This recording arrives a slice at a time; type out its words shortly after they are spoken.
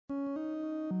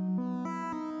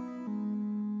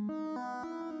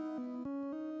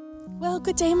Well,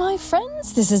 good day, my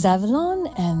friends. This is Avalon,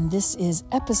 and this is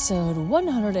episode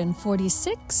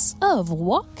 146 of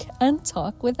Walk and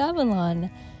Talk with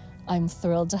Avalon. I'm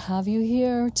thrilled to have you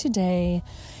here today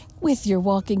with your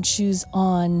walking shoes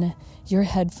on, your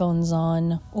headphones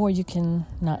on, or you can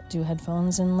not do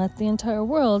headphones and let the entire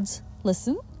world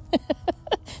listen.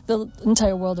 The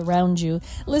entire world around you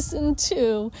listen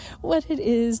to what it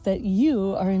is that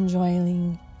you are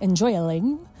enjoying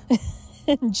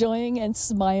and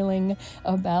smiling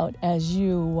about as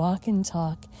you walk and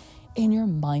talk in your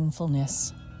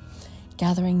mindfulness.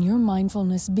 Gathering your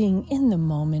mindfulness, being in the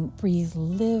moment, breathe,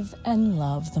 live, and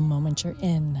love the moment you're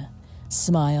in.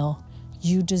 Smile.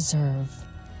 You deserve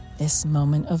this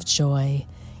moment of joy.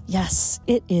 Yes,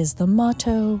 it is the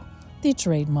motto, the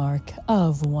trademark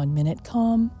of 1 Minute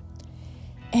Calm,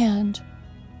 and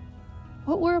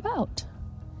what we're about.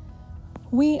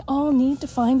 We all need to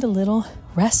find a little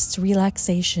rest,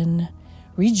 relaxation,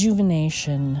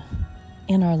 rejuvenation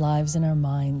in our lives, in our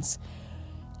minds,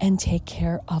 and take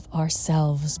care of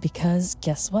ourselves, because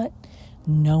guess what?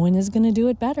 No one is going to do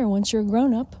it better once you're a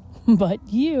grown-up but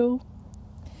you.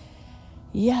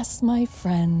 Yes, my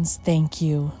friends, thank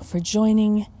you for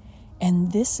joining.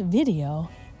 And this video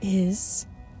is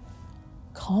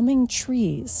calming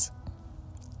trees.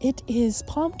 It is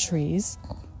palm trees.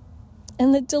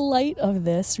 And the delight of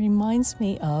this reminds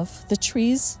me of the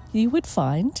trees you would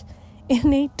find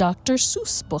in a Dr.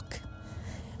 Seuss book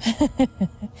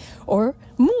or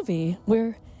movie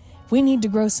where we need to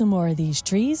grow some more of these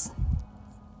trees.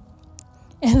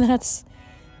 And that's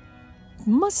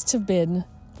must have been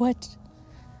what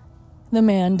the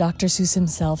man, Dr. Seuss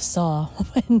himself, saw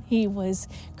when he was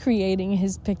creating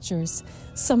his pictures.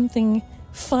 Something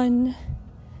fun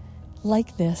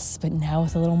like this, but now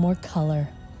with a little more color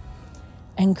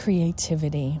and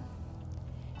creativity.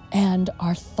 And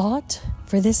our thought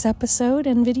for this episode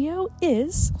and video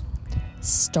is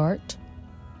start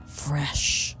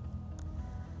fresh.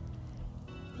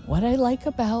 What I like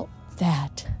about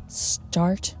that,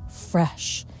 start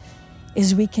fresh,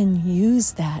 is we can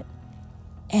use that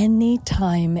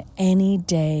anytime, any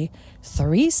day,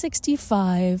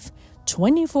 365,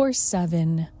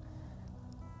 24/7,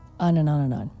 on and on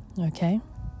and on, okay?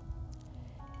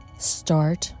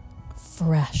 Start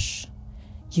fresh.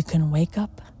 You can wake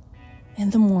up in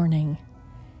the morning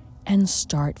and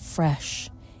start fresh.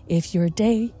 If your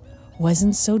day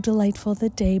wasn't so delightful the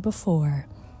day before,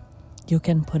 you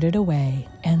can put it away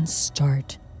and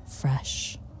start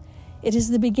fresh. It is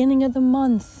the beginning of the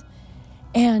month,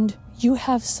 and you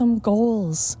have some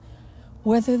goals,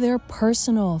 whether they're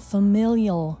personal,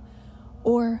 familial,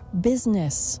 or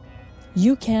business.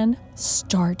 You can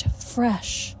start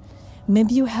fresh.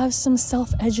 Maybe you have some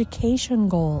self-education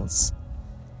goals,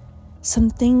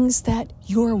 some things that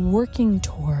you're working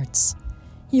towards.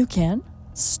 You can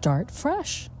start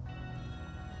fresh.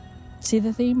 See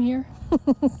the theme here?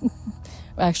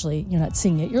 Actually, you're not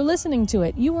seeing it. You're listening to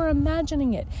it. You are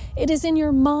imagining it. It is in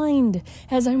your mind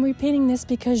as I'm repeating this,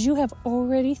 because you have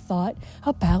already thought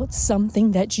about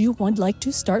something that you would like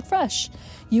to start fresh.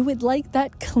 You would like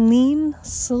that clean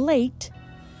slate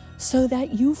so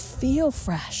that you feel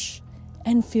fresh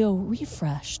and feel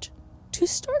refreshed to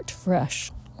start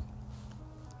fresh.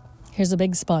 Here's a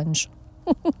big sponge.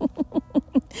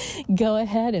 Go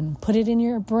ahead and put it in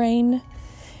your brain.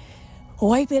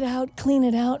 Wipe it out, clean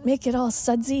it out, make it all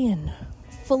sudsy and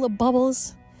full of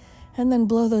bubbles, and then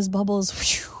blow those bubbles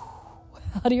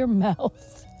out of your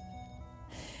mouth.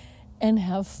 And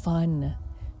have fun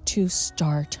to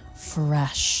start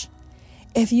fresh.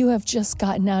 If you have just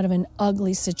gotten out of an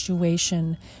ugly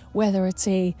situation, whether it's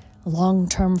a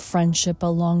long-term friendship, a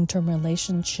long-term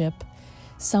relationship,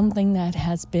 something that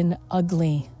has been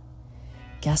ugly,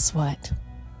 guess what?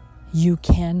 You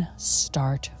can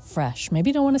start fresh. Maybe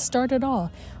you don't want to start at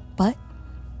all, but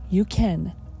you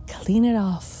can clean it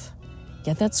off.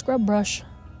 Get that scrub brush.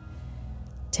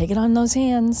 Take it on those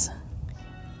hands.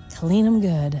 Clean them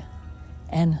good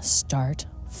and start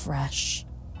fresh.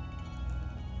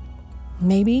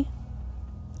 Maybe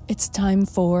it's time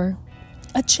for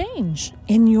a change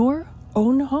in your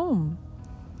own home.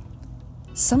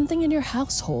 Something in your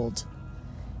household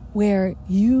where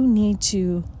you need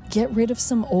to get rid of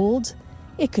some old.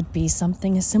 It could be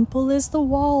something as simple as the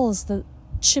walls, the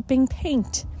chipping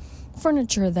paint,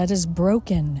 furniture that is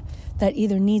broken, that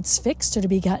either needs fixed or to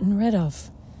be gotten rid of.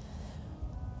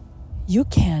 You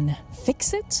can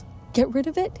fix it, get rid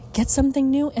of it, get something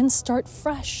new, and start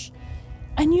fresh.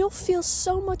 And you'll feel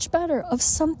so much better of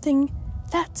something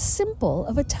that simple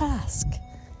of a task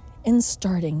in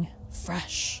starting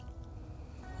fresh.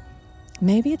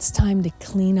 Maybe it's time to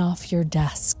clean off your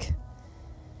desk.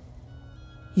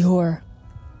 your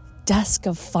desk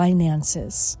of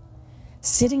finances,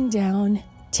 sitting down,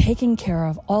 taking care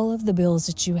of all of the bills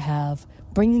that you have,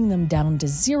 bringing them down to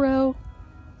zero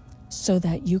so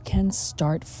that you can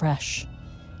start fresh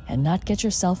and not get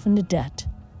yourself into debt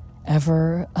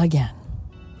ever again.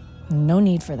 No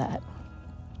need for that.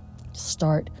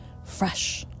 Start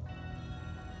fresh.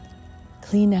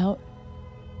 Clean out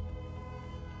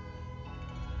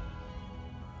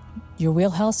your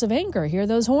wheelhouse of anger. Hear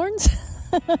those horns?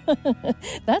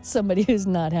 That's somebody who's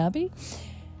not happy.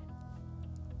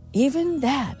 Even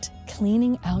that,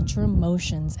 cleaning out your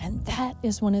emotions, and that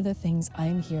is one of the things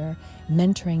I'm here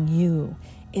mentoring you,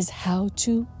 is how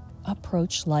to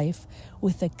approach life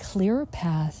with a clearer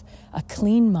path, a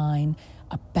clean mind,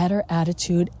 a better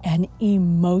attitude, and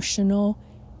emotional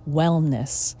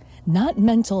wellness. Not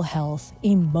mental health,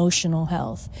 emotional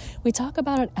health. We talk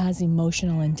about it as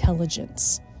emotional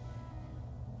intelligence.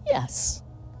 Yes,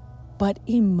 but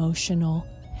emotional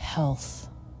health.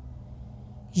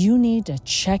 You need to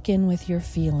check in with your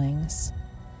feelings.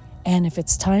 And if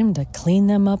it's time to clean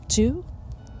them up too,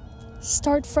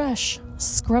 start fresh,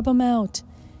 scrub them out,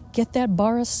 get that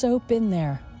bar of soap in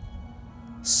there,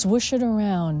 swoosh it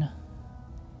around,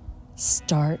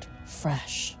 start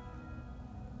fresh.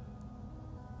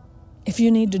 If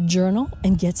you need to journal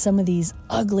and get some of these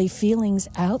ugly feelings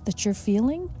out that you're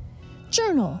feeling,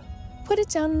 journal. Put it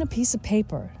down on a piece of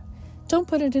paper. Don't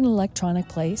put it in an electronic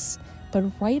place, but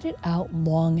write it out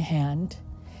longhand.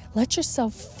 Let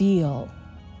yourself feel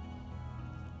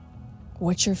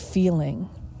what you're feeling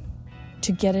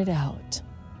to get it out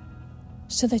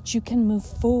so that you can move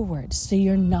forward, so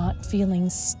you're not feeling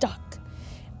stuck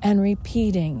and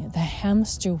repeating the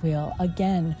hamster wheel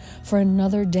again for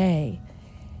another day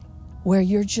where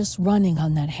you're just running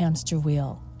on that hamster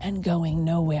wheel and going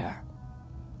nowhere.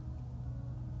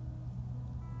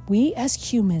 We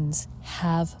as humans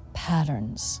have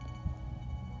patterns.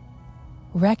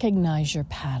 Recognize your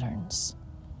patterns.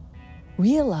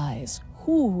 Realize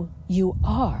who you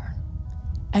are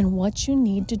and what you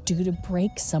need to do to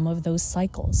break some of those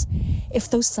cycles. If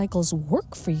those cycles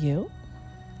work for you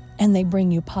and they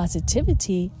bring you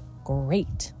positivity,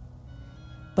 great.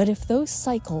 But if those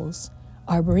cycles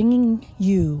are bringing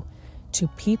you to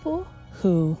people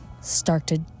who start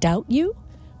to doubt you,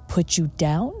 put you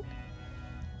down,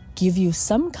 give you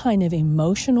some kind of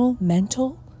emotional,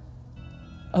 mental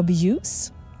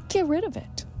abuse, get rid of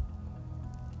it.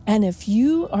 And if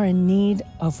you are in need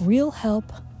of real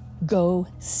help, go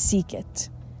seek it.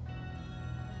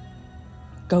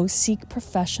 Go seek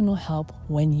professional help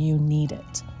when you need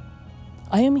it.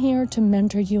 I am here to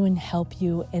mentor you and help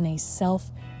you in a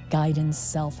self-guidance,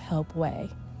 self-help way.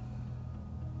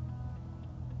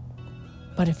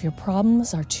 But if your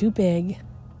problems are too big,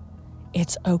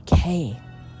 it's okay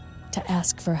to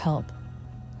ask for help.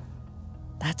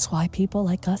 That's why people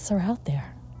like us are out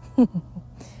there,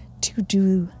 to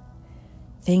do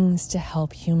things to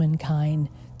help humankind,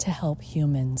 to help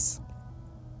humans,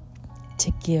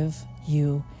 to give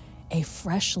you a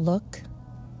fresh look,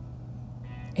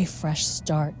 a fresh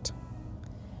start,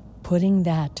 putting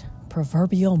that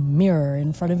proverbial mirror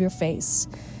in front of your face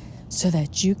so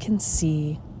that you can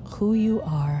see who you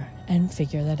are and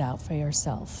figure that out for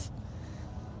yourself.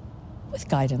 With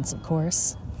guidance, of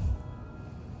course.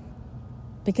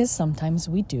 Because sometimes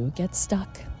we do get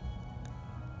stuck.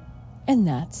 And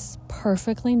that's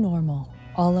perfectly normal.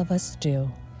 All of us do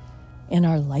in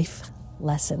our life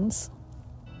lessons.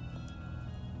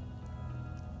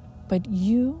 But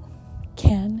you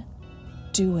can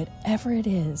do whatever it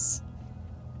is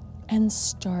and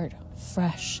start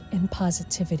fresh in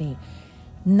positivity.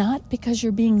 Not because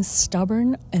you're being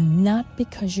stubborn and not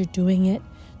because you're doing it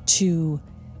to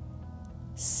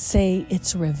say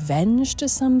it's revenge to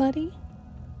somebody.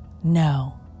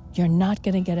 No, you're not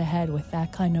going to get ahead with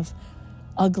that kind of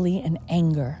ugly and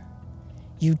anger.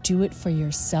 You do it for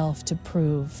yourself to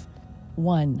prove,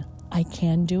 1, I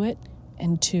can do it,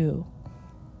 and 2,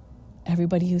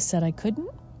 everybody who said I couldn't,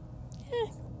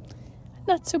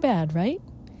 not so bad, right?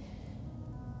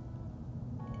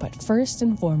 But first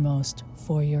and foremost,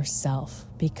 for yourself,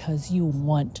 because you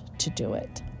want to do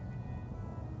it.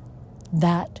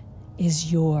 That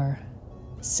is your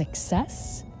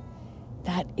success.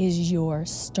 That is your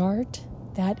start.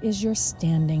 That is your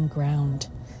standing ground.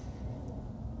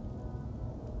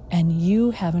 And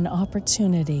you have an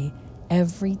opportunity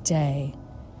every day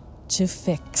to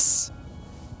fix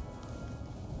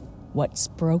what's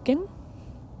broken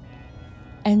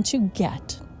and to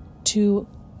get to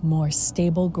more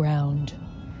stable ground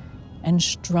and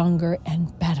stronger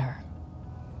and better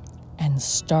and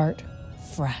start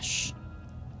fresh.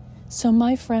 So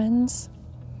my friends,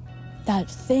 that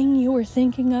thing you were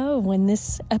thinking of when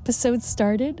this episode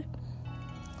started?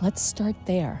 Let's start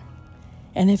there.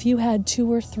 And if you had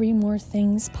 2 or 3 more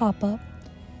things pop up,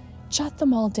 jot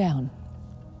them all down.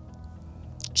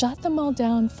 Jot them all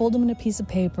down, fold them in a piece of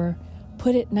paper,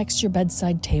 put it next to your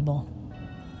bedside table.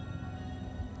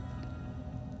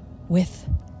 With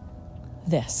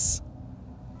this,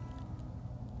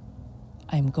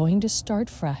 I'm going to start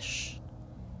fresh,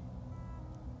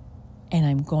 and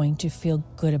I'm going to feel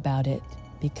good about it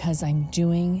because I'm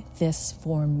doing this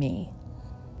for me.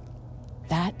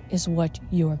 That is what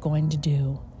you are going to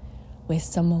do with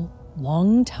some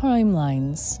long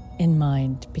timelines in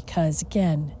mind, because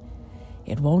again,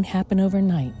 it won't happen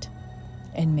overnight.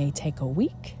 It may take a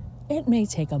week, it may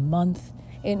take a month,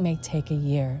 it may take a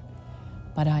year.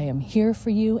 But I am here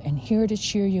for you and here to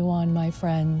cheer you on, my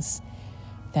friends,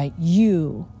 that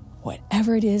you,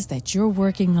 whatever it is that you're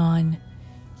working on,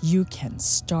 you can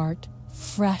start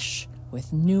fresh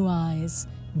with new eyes,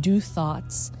 new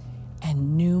thoughts,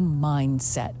 and new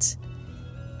mindset.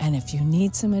 And if you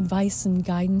need some advice and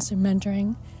guidance or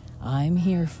mentoring, I'm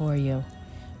here for you.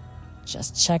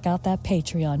 Just check out that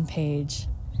Patreon page.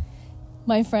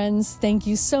 My friends, thank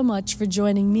you so much for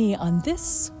joining me on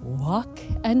this Walk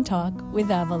and Talk with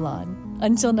Avalon.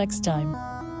 Until next time.